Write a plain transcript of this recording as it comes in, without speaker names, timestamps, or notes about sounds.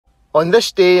On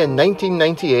this day in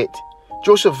 1998,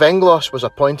 Josef Venglos was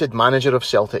appointed manager of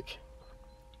Celtic.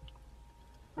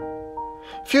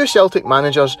 Few Celtic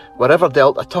managers were ever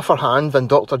dealt a tougher hand than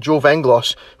Dr. Joe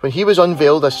Venglos when he was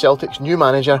unveiled as Celtic's new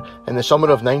manager in the summer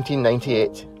of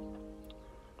 1998.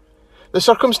 The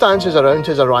circumstances around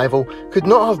his arrival could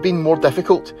not have been more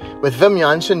difficult, with Wim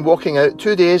Jansen walking out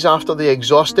 2 days after the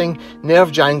exhausting,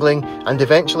 nerve-jangling and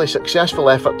eventually successful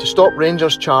effort to stop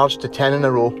Rangers' charge to 10 in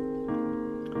a row.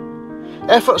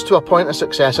 Efforts to appoint a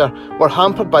successor were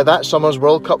hampered by that summer's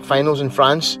World Cup finals in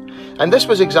France, and this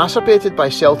was exacerbated by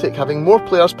Celtic having more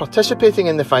players participating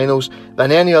in the finals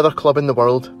than any other club in the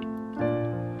world.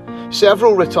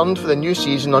 Several returned for the new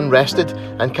season unrested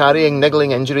and carrying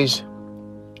niggling injuries.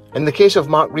 In the case of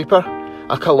Mark Reaper,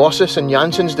 a colossus in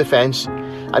Jansen's defence,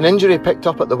 an injury picked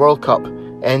up at the World Cup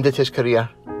ended his career.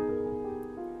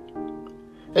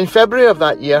 In February of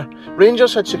that year,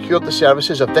 Rangers had secured the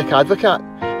services of Dick Advocaat,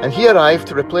 and he arrived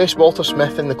to replace Walter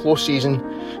Smith in the close season,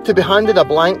 to be handed a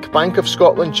blank Bank of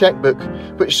Scotland chequebook,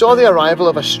 which saw the arrival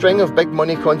of a string of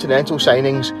big-money continental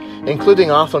signings, including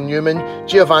Arthur Newman,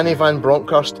 Giovanni van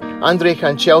Bronckhorst, Andrei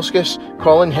Kanchelskis,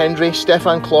 Colin Hendry,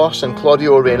 Stefan Klos and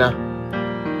Claudio Reyna.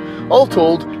 All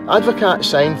told, Advocaat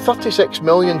signed £36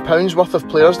 million worth of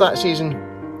players that season.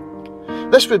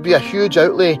 This would be a huge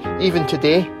outlay even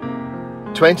today.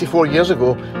 24 years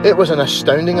ago, it was an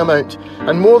astounding amount,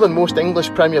 and more than most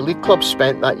English Premier League clubs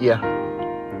spent that year.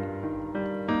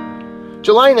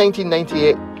 July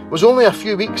 1998 was only a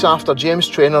few weeks after James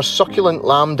Trainor's succulent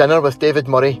lamb dinner with David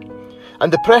Murray,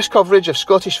 and the press coverage of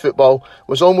Scottish football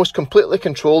was almost completely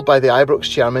controlled by the Ibrox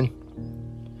chairman.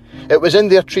 It was in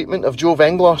their treatment of Joe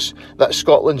Venglos that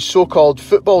Scotland's so-called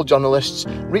football journalists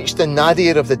reached the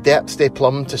nadir of the depths they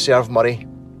plumbed to serve Murray.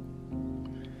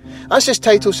 As his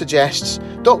title suggests,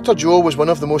 Dr. Joe was one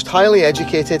of the most highly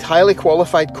educated, highly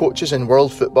qualified coaches in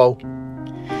world football.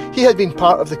 He had been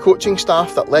part of the coaching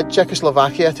staff that led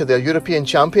Czechoslovakia to their European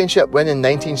Championship win in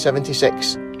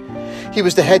 1976. He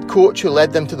was the head coach who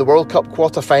led them to the World Cup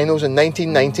quarter-finals in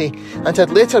 1990 and had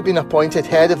later been appointed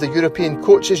head of the European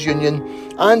Coaches Union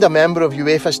and a member of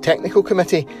UEFA's technical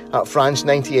committee at France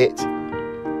 98.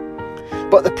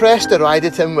 But the press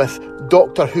derided him with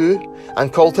Doctor Who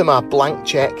and called him a blank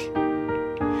cheque.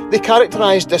 They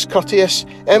characterised this courteous,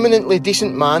 eminently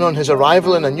decent man on his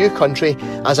arrival in a new country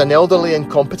as an elderly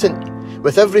incompetent,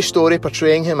 with every story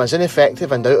portraying him as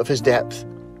ineffective and out of his depth.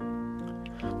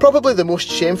 Probably the most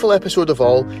shameful episode of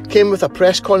all came with a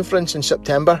press conference in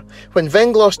September when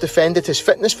Venglos defended his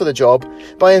fitness for the job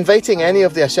by inviting any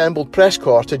of the assembled press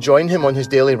corps to join him on his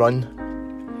daily run.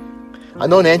 A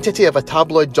non-entity of a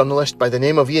tabloid journalist by the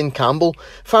name of Ian Campbell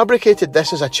fabricated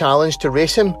this as a challenge to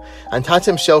race him and had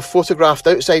himself photographed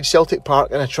outside Celtic Park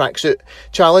in a tracksuit,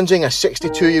 challenging a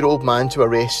 62-year-old man to a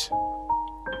race.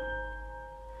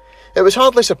 It was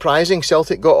hardly surprising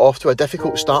Celtic got off to a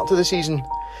difficult start to the season,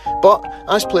 but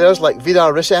as players like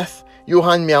Vidar Riseth,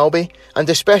 Johan Mjällby and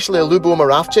especially Lubo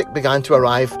Moravcik began to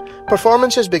arrive,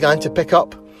 performances began to pick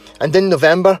up, and in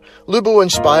November, Lubo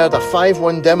inspired a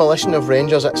 5-1 demolition of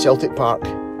Rangers at Celtic Park.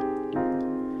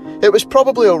 It was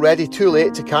probably already too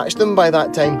late to catch them by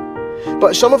that time,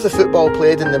 but some of the football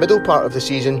played in the middle part of the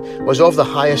season was of the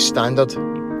highest standard.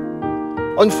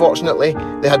 Unfortunately,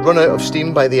 they had run out of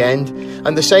steam by the end,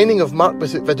 and the signing of Mark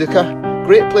Viduka,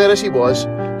 great player as he was,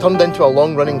 turned into a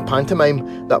long-running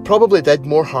pantomime that probably did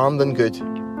more harm than good.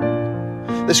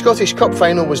 The Scottish Cup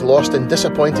final was lost in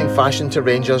disappointing fashion to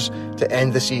Rangers to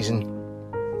end the season.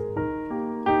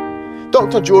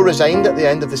 Dr. Joe resigned at the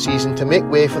end of the season to make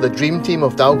way for the dream team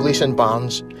of Dalglish and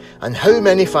Barnes, and how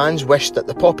many fans wished that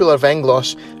the popular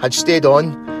Venglos had stayed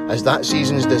on as that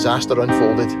season's disaster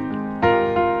unfolded.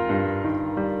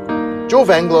 Joe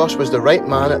Venglos was the right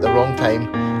man at the wrong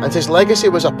time, and his legacy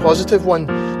was a positive one,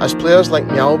 as players like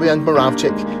Mjällby and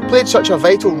Moravcik played such a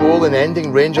vital role in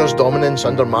ending Rangers' dominance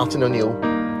under Martin O'Neill.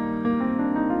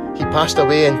 He passed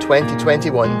away in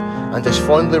 2021 and is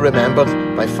fondly remembered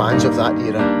by fans of that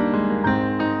era.